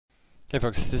Okay,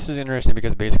 folks, this is interesting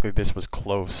because basically this was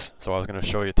close. So I was going to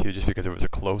show you too just because it was a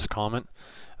close comet.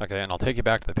 Okay, and I'll take you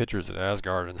back to the pictures at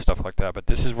Asgard and stuff like that. But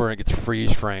this is where it gets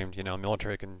freeze framed. You know,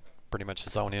 military can pretty much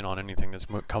zone in on anything that's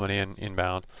coming in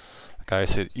inbound. Okay,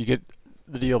 so you get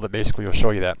the deal that basically will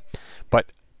show you that.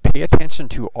 But pay attention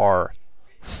to our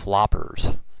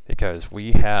floppers because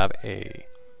we have a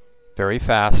very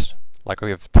fast, like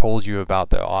we have told you about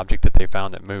the object that they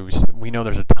found that moves. We know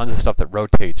there's a tons of stuff that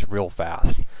rotates real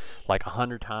fast, like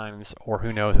 100 times, or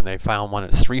who knows, and they found one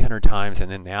that's 300 times,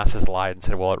 and then NASA's lied and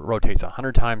said, well, it rotates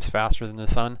 100 times faster than the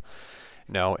sun.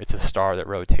 No, it's a star that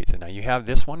rotates it. Now, you have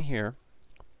this one here,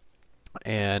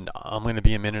 and I'm going to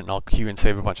be a minute, and I'll cue and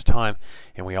save a bunch of time.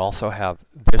 And we also have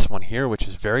this one here, which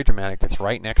is very dramatic, that's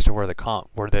right next to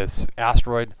where this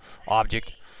asteroid,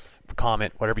 object,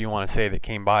 comet, whatever you want to say, that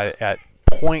came by at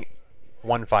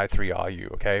 0.153 IU,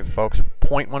 okay, folks,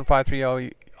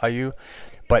 0.153 IU.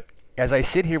 But as I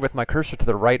sit here with my cursor to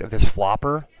the right of this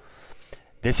flopper,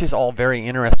 this is all very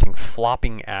interesting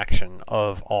flopping action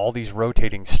of all these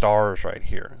rotating stars right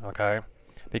here, okay,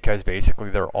 because basically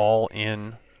they're all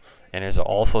in. And as I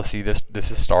also see this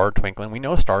is star twinkling. We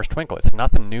know stars twinkle. It's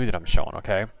nothing new that I'm showing,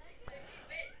 okay?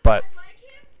 But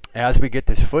as we get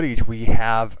this footage, we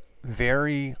have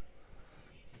very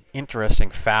interesting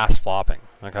fast flopping,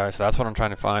 okay? So that's what I'm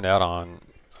trying to find out on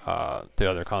the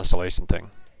other constellation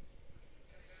thing.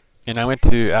 And I went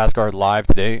to Asgard Live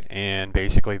today, and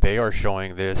basically they are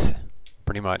showing this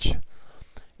pretty much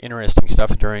interesting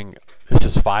stuff during, this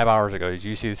is 5 hours ago. As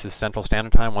you see, this is Central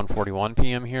Standard Time, 1:41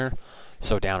 p.m. here.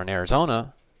 So down in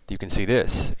Arizona, you can see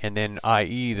this. And then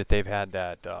i.e. that they've had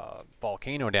that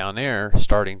volcano down there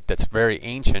starting, that's very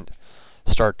ancient,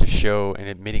 start to show and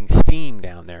emitting steam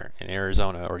down there in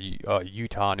Arizona or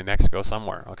Utah, New Mexico,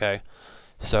 somewhere, okay?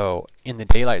 So in the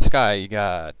daylight sky, you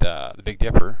got the Big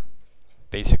Dipper,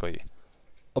 basically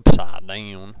upside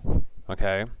down,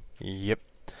 okay? Yep.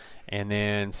 And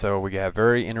then, so we have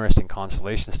very interesting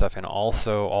constellation stuff, and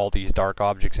also all these dark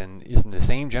objects, and is in the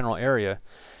same general area,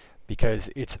 because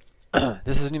it's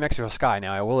this is New Mexico sky.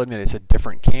 Now, I will admit it's a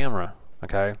different camera,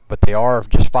 okay? But they are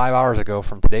just 5 hours ago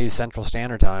from today's Central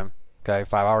Standard Time, okay?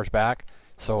 5 hours back.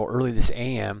 So early this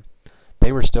AM,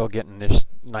 they were still getting this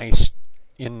nice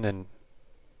in the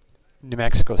New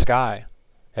Mexico sky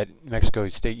at New Mexico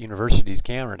State University's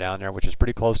camera down there, which is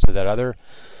pretty close to that other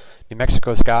New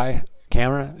Mexico sky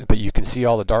camera. But you can see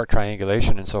all the dark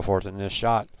triangulation and so forth in this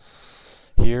shot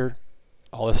here,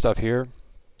 all this stuff here,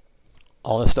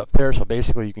 all this stuff there. So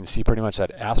basically you can see pretty much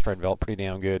that asteroid belt pretty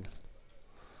damn good.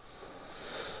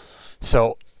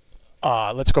 So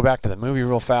let's go back to the movie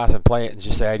real fast and play it. It's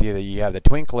just the idea that you have the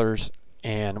twinklers,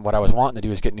 and what I was wanting to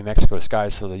do is get New Mexico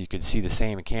skies so that you could see the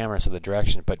same camera, so the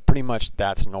direction, but pretty much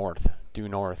that's north. Due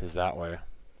north is that way,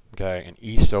 okay, and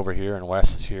east over here and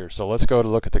west is here. So let's go to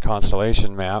look at the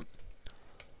constellation map,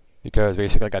 because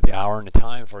basically I got the hour and the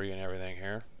time for you and everything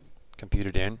here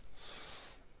computed in,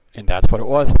 and that's what it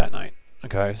was that night.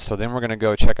 Okay, so then we're going to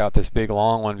go check out this big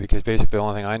long one, because basically the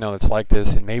only thing I know that's like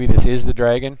this, and maybe this is the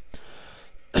dragon,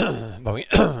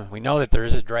 but we know that there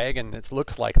is a dragon that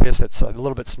looks like this, that's a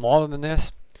little bit smaller than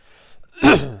this,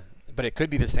 but it could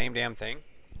be the same damn thing.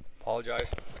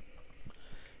 Apologize.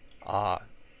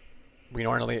 We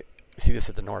normally see this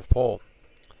at the North Pole,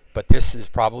 but this is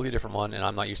probably a different one, and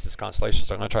I'm not used to this constellation,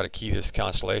 so I'm going to try to key this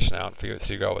constellation out and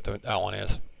figure out what that one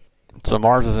is. So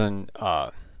Mars is in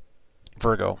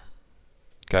Virgo.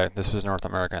 Okay, this was North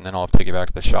America, and then I'll take you back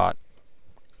to the shot.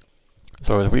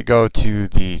 So as we go to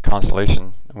the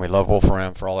constellation, and we love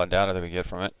Wolfram for all that data that we get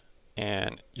from it,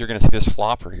 and you're going to see this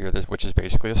flopper here, which is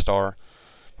basically a star,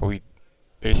 but we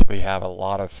basically have a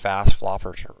lot of fast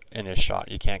floppers in this shot.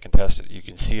 You can't contest it. You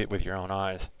can see it with your own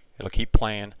eyes. It'll keep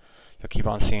playing. You'll keep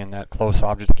on seeing that close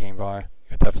object that came by.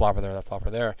 You got that flopper there, that flopper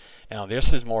there. Now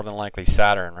this is more than likely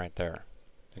Saturn right there.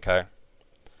 Okay?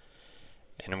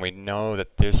 And we know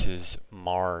that this is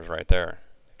Mars right there,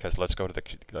 because let's go to the,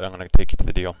 I'm going to take you to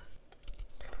the deal.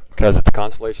 Because at the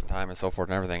constellation time and so forth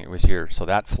and everything, it was here. So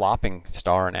that flopping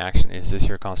star in action is this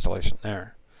here constellation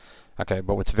there. Okay,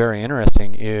 but what's very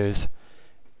interesting is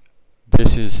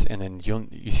this is, and then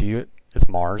you see it, it's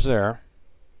Mars there.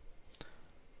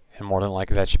 And more than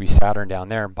likely that should be Saturn down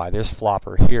there by this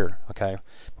flopper here. Okay,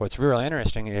 but what's really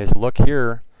interesting is look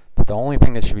here. The only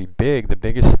thing that should be big, the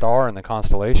biggest star in the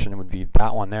constellation, would be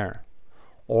that one there,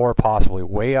 or possibly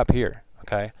way up here,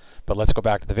 okay? But let's go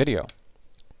back to the video.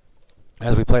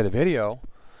 As we play the video,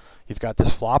 you've got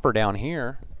this flopper down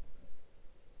here.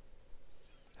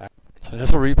 So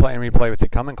this will replay and replay with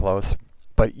it coming close,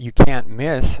 but you can't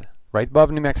miss, right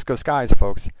above New Mexico skies,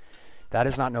 folks, that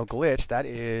is not no glitch, that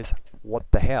is what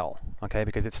the hell, okay?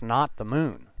 Because it's not the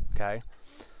moon, okay? okay?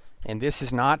 And this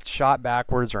is not shot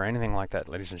backwards or anything like that,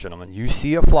 ladies and gentlemen. You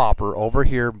see a flopper over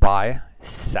here by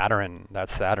Saturn.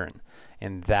 That's Saturn.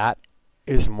 And that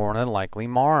is more than likely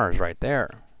Mars right there,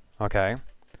 okay?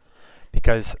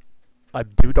 Because I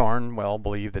do darn well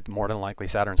believe that more than likely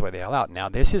Saturn's way the hell out. Now,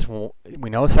 this is, we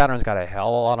know Saturn's got a hell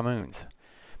of a lot of moons,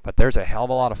 but there's a hell of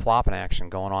a lot of flopping action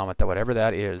going on with the, whatever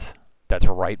that is, that's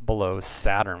right below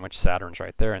Saturn, which Saturn's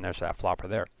right there, and there's that flopper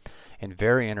there. And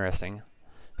very interesting,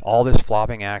 all this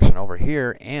flopping action over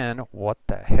here, and what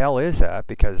the hell is that?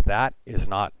 Because that is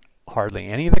not hardly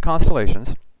any of the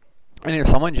constellations. And if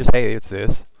someone just, hey, it's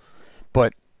this,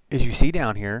 but as you see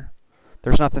down here,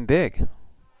 there's nothing big,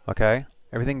 okay?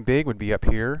 Everything big would be up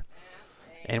here,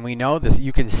 and we know this.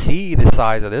 You can see the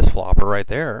size of this flopper right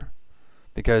there,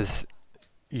 because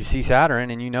you see Saturn,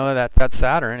 and you know that that's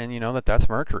Saturn, and you know that that's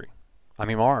Mercury. I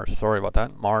mean Mars. Sorry about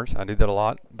that, Mars. I do that a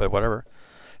lot, but whatever.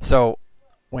 So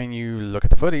when you look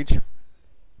at the footage,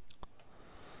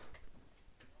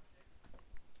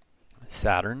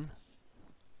 Saturn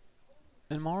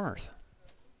and Mars,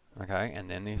 okay, and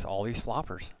then all these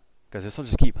floppers, because this will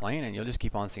just keep playing, and you'll just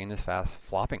keep on seeing this fast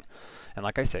flopping. And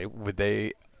like I say,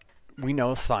 we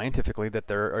know scientifically that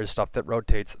there is stuff that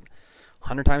rotates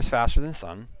 100 times faster than the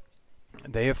sun.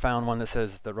 They have found one that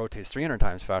says that rotates 300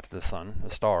 times faster than the sun, a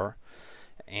star,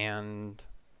 and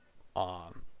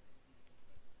the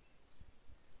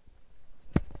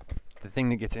thing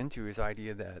that gets into is the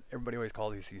idea that everybody always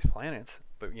calls these planets,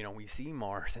 but you know, we see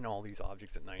Mars and all these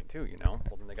objects at night too, you know.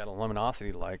 Well, then they got a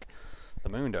luminosity like the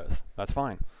moon does. That's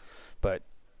fine. But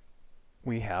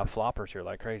we have floppers here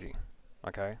like crazy,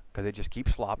 okay? Because it just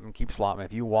keeps flopping, keeps flopping.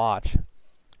 If you watch,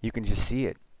 you can just see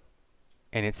it.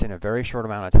 And it's in a very short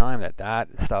amount of time that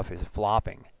stuff is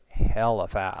flopping hella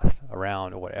fast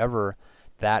around whatever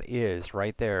that is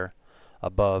right there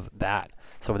above that.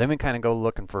 So then we kind of go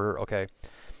looking for, okay,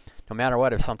 no matter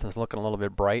what, if something's looking a little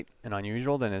bit bright and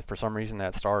unusual, then if for some reason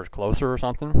that star is closer or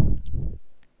something,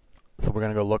 so we're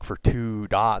going to go look for 2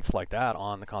 dots like that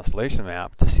on the constellation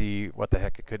map to see what the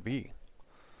heck it could be,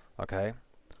 okay?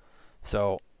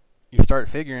 So you start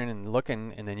figuring and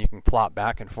looking, and then you can flop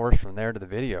back and forth from there to the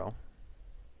video,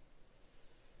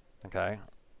 okay?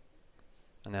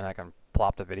 And then I can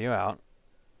plop the video out,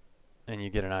 and you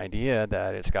get an idea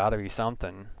that it's got to be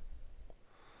something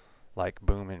like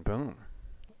boom and boom,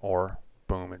 or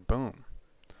boom and boom.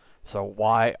 So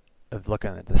why,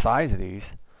 looking at the size of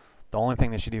these, the only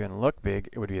thing that should even look big,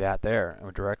 it would be that there. It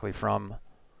would directly from,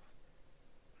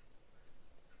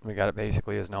 we got it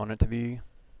basically as known it to be.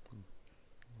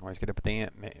 I always get up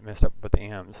with messed up with the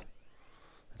M's.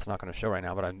 It's not going to show right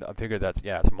now, but I figured that's,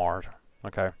 yeah, it's Mars.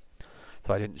 Okay.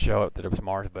 So I didn't show it that it was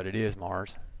Mars, but it is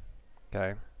Mars.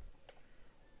 Okay.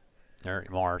 There,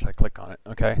 Mars. I click on it.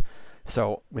 Okay.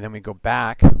 So then we go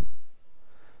back,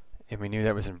 and we knew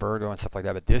that was in Virgo and stuff like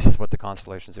that, but this is what the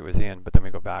constellations it was in. But then we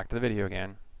go back to the video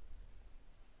again.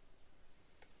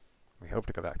 We hope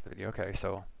to go back to the video. Okay,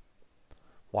 so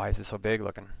why is it so big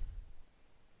looking?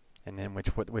 And then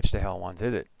which the hell ones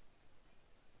is it?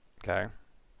 Okay.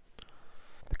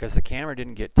 Because the camera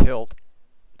didn't get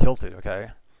tilted,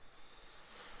 okay?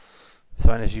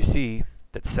 So and as you see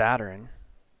that Saturn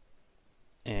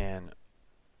and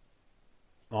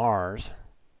Mars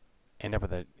end up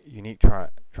with a unique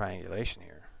triangulation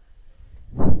here.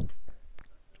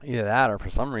 Either that, or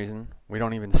for some reason we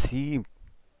don't even see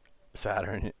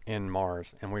Saturn in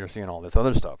Mars, and we are seeing all this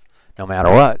other stuff. No matter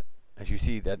what, as you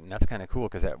see that, and that's kind of cool,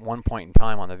 because at one point in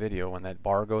time on the video, when that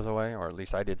bar goes away, or at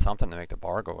least I did something to make the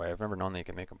bar go away. I've never known that you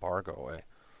can make a bar go away,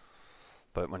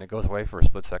 but when it goes away for a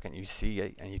split second, you see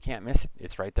it, and you can't miss it.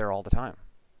 It's right there all the time.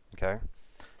 Okay,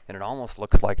 and it almost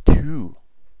looks like 2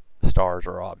 stars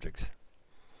or objects.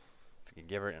 If you can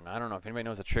give it, and I don't know if anybody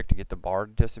knows a trick to get the bar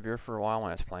to disappear for a while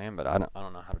when it's playing, but I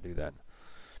don't know how to do that.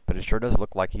 But it sure does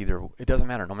look like either, it doesn't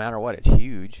matter, no matter what, it's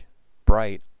huge,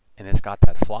 bright, and it's got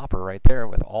that flopper right there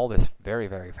with all this very,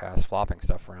 very fast flopping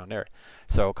stuff around there.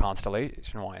 So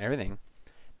constellation-wise, everything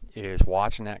is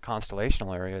watching that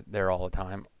constellational area there all the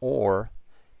time, or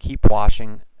keep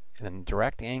watching in a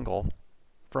direct angle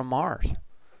from Mars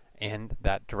and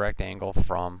that direct angle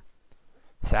from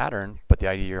Saturn. But the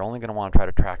idea, you're only going to want to try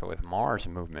to track it with Mars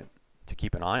movement to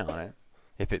keep an eye on it,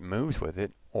 if it moves with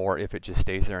it, or if it just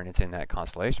stays there and it's in that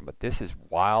constellation. But this is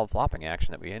wild flopping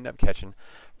action that we end up catching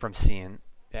from seeing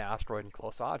the asteroid and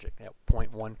close object at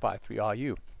 0.153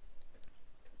 IU.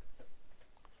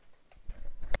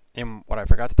 And what I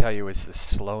forgot to tell you is the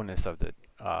slowness of the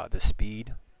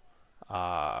speed.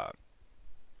 And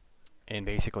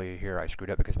basically here I screwed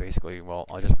up, because basically, well,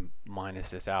 I'll just minus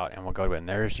this out and we'll go to it. And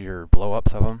there's your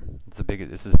blow-ups of them. It's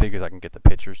as big as I can get the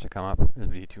pictures to come up. It'll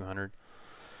be 200.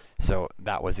 So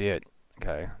that was it.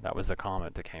 Okay, that was the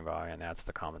comet that came by, and that's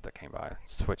the comet that came by.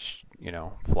 Switch, you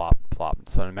know, flop, flop.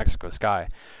 So New Mexico sky.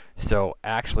 So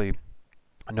actually,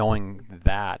 knowing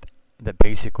that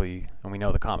basically, and we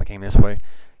know the comet came this way,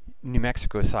 New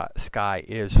Mexico sky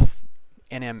is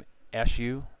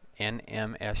NMSU,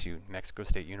 New Mexico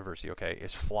State University. Okay,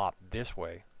 is flopped this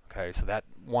way. Okay, so that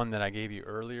one that I gave you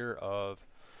earlier of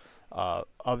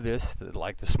this,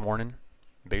 like this morning,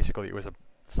 basically it was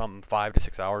some 5 to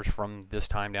 6 hours from this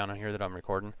time down here that I'm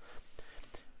recording.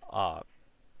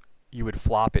 You would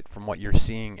flop it from what you're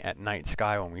seeing at night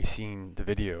sky when we seen the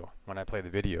video, when I play the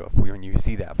video, when you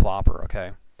see that flopper,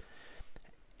 okay?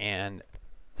 And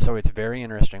so it's very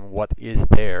interesting what is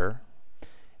there,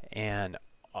 and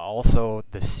also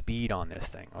the speed on this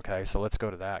thing, okay? So let's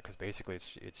go to that, because basically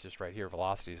it's just right here.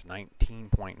 Velocity is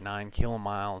 19.9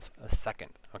 kilomiles a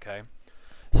second, okay?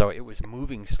 So it was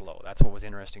moving slow. That's what was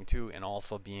interesting too, and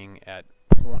also being at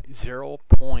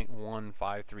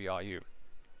 0.153 IU.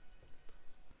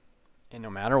 And no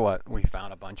matter what, we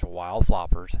found a bunch of wild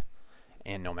floppers,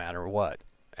 and no matter what,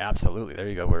 absolutely, there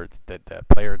you go, where the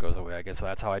player goes away, I guess. So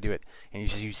that's how I do it. And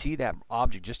you see that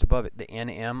object just above it, the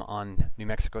NM on New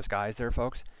Mexico skies there,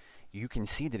 folks. You can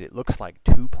see that it looks like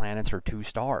 2 planets or 2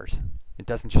 stars. It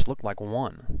doesn't just look like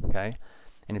one, okay?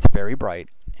 And it's very bright.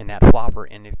 And that flopper,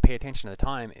 and if you pay attention to the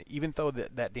time, even though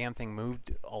that damn thing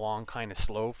moved along kind of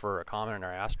slow for a comet and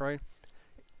our asteroid,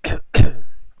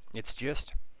 it's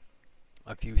just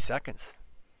a few seconds.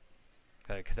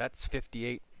 Okay, because that's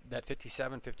 58, that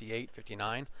 57, 58,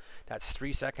 59, that's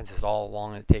 3 seconds is all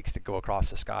long it takes to go across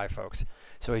the sky, folks.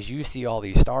 So as you see all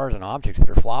these stars and objects that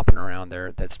are flopping around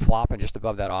there, that's flopping just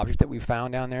above that object that we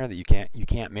found down there that you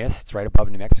can't miss. It's right above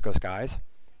New Mexico skies.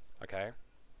 Okay.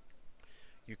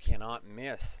 You cannot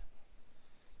miss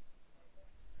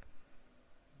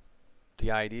the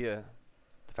idea,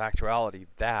 the factuality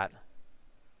that,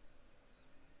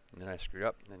 and then I screwed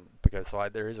up, and because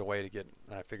there is a way to get,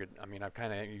 and I figured, I mean, I've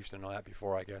kind of used to know that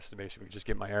before, I guess, to basically just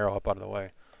get my arrow up out of the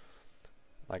way,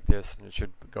 like this, and it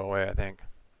should go away, I think,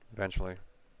 eventually.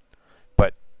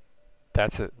 But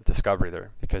that's a discovery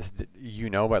there, because you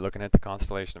know by looking at the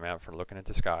constellation map, for looking at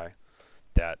the sky,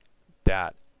 that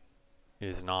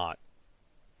is not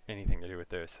anything to do with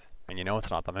this. And you know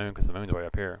it's not the moon, because the moon's way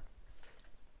up here.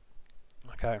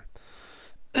 Okay.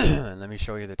 And let me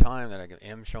show you the time that I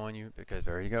am showing you, because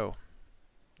there you go.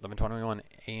 11:21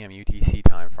 a.m. UTC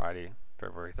time, Friday,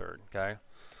 February 3rd. Okay.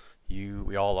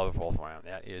 We all love Wolfram.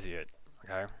 That is it.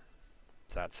 Okay.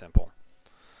 It's that simple.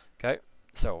 Okay.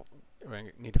 So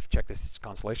we need to check this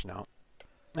constellation out.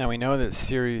 Now we know that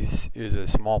Ceres is a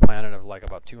small planet of like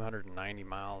about 290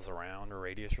 miles around, or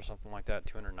radius or something like that,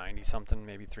 290 something,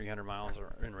 maybe 300 miles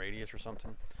in radius or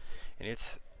something. And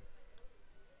it's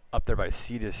up there by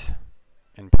Cetus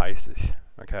and Pisces,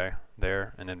 okay,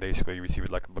 there. And then basically you see it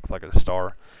looks like a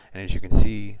star. And as you can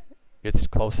see, its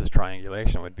closest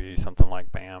triangulation would be something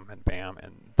like bam and bam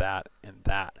and that and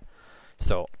that.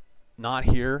 So not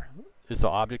here is the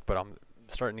object, but I'm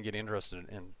starting to get interested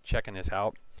in checking this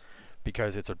out,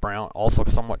 because it's a brown, also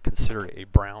somewhat considered a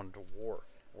brown dwarf,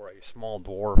 or a small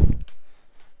dwarf.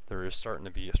 There is starting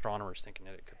to be astronomers thinking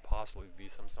that it could possibly be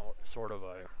some sort of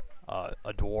a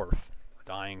dwarf, a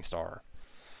dying star,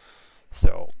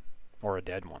 so, or a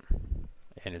dead one,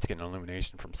 and it's getting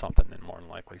illumination from something then, more than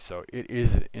likely. So it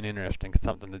is an interesting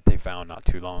something that they found not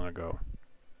too long ago,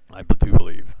 I do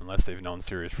believe, unless they've known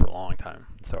Ceres for a long time.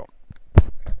 So.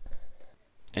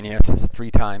 And yes, it's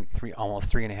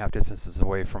almost 3.5 distances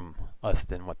away from us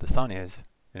than what the sun is,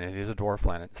 and it is a dwarf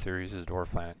planet. Ceres is a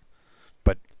dwarf planet,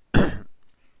 but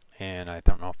and I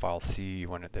don't know if I'll see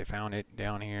when they found it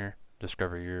down here.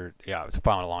 Discovery year, yeah, it was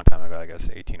found a long time ago. I guess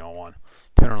 1801,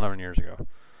 211 years ago.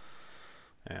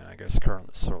 And I guess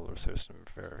current solar system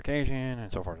verification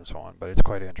and so forth and so on. But it's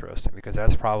quite interesting, because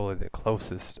that's probably the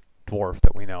closest dwarf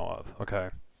that we know of,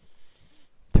 okay,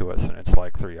 to us, and it's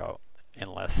like 3 out,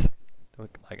 unless.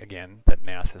 Like, again, that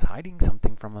NASA's hiding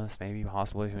something from us, maybe,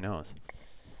 possibly, who knows.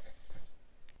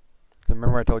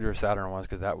 Remember I told you where Saturn was,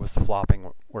 because that was the flopping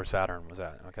where Saturn was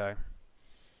at, okay?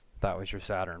 That was your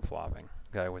Saturn flopping.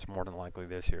 Okay, it was more than likely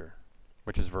this year,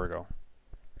 which is Virgo.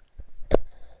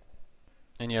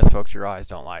 And yes, folks, your eyes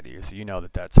don't lie to you, so you know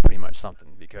that that's pretty much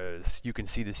something, because you can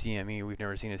see the CME. We've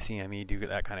never seen a CME do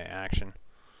that kind of action,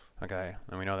 okay?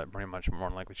 And we know that pretty much more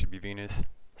than likely should be Venus.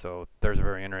 So there's a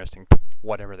very interesting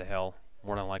whatever the hell,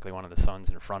 more than likely one of the suns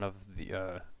in front of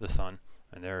the sun,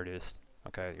 and there it is.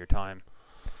 Okay, your time,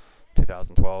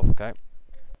 2012. Okay.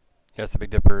 Yes, the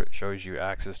Big Dipper shows you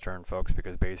axis turn, folks,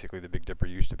 because basically the Big Dipper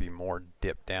used to be more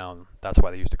dipped down. That's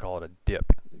why they used to call it a dip.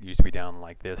 It used to be down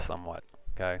like this somewhat.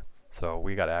 Okay, so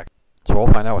we got So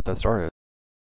we'll find out what that star is.